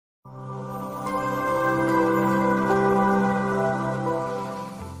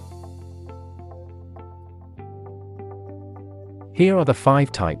Here are the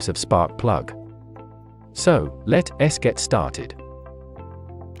 5 types of spark plug. So, let's get started.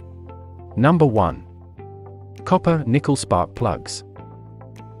 Number 1. Copper-nickel spark plugs.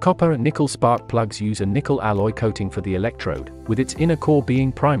 Copper and nickel spark plugs use a nickel alloy coating for the electrode, with its inner core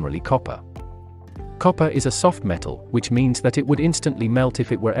being primarily copper. Copper is a soft metal, which means that it would instantly melt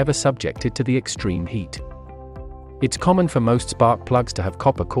if it were ever subjected to the extreme heat. It's common for most spark plugs to have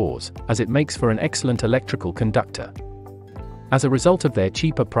copper cores, as it makes for an excellent electrical conductor. As a result of their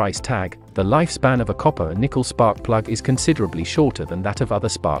cheaper price tag, the lifespan of a copper and nickel spark plug is considerably shorter than that of other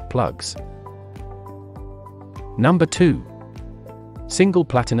spark plugs. Number 2. Single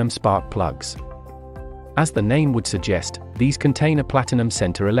platinum spark plugs. As the name would suggest, these contain a platinum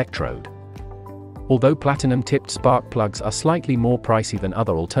center electrode. Although platinum-tipped spark plugs are slightly more pricey than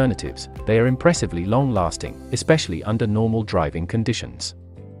other alternatives, they are impressively long-lasting, especially under normal driving conditions.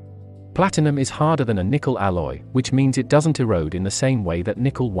 Platinum is harder than a nickel alloy, which means it doesn't erode in the same way that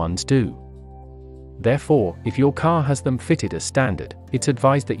nickel ones do. Therefore, if your car has them fitted as standard, it's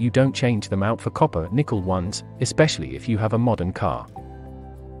advised that you don't change them out for copper-nickel ones, especially if you have a modern car.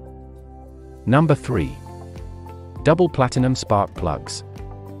 Number 3. Double platinum spark plugs.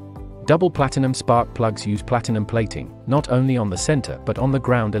 Double platinum spark plugs use platinum plating, not only on the center but on the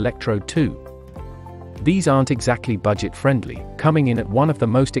ground electrode too. These aren't exactly budget-friendly, coming in at one of the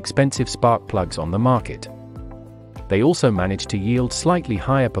most expensive spark plugs on the market. They also manage to yield slightly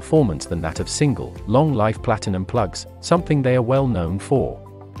higher performance than that of single, long-life platinum plugs, something they are well known for.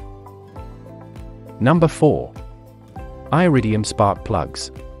 Number 4. Iridium spark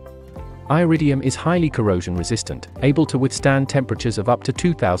plugs. Iridium is highly corrosion resistant, able to withstand temperatures of up to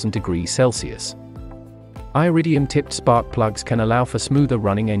 2000 degrees Celsius. Iridium-tipped spark plugs can allow for smoother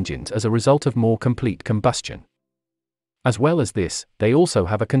running engines as a result of more complete combustion. As well as this, they also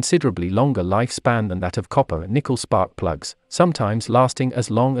have a considerably longer lifespan than that of copper and nickel spark plugs, sometimes lasting as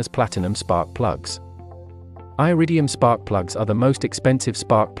long as platinum spark plugs. Iridium spark plugs are the most expensive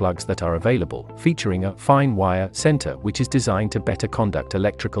spark plugs that are available, featuring a fine wire center which is designed to better conduct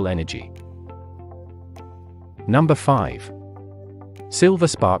electrical energy. Number 5. Silver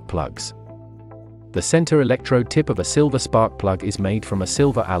spark plugs. The center electrode tip of a silver spark plug is made from a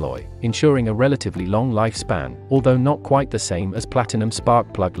silver alloy, ensuring a relatively long lifespan, although not quite the same as platinum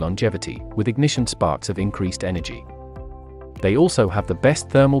spark plug longevity, with ignition sparks of increased energy. They also have the best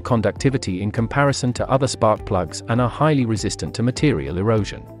thermal conductivity in comparison to other spark plugs and are highly resistant to material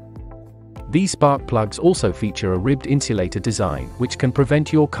erosion. These spark plugs also feature a ribbed insulator design which can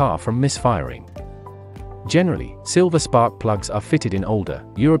prevent your car from misfiring. Generally, silver spark plugs are fitted in older,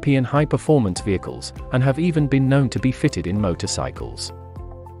 European high-performance vehicles, and have even been known to be fitted in motorcycles.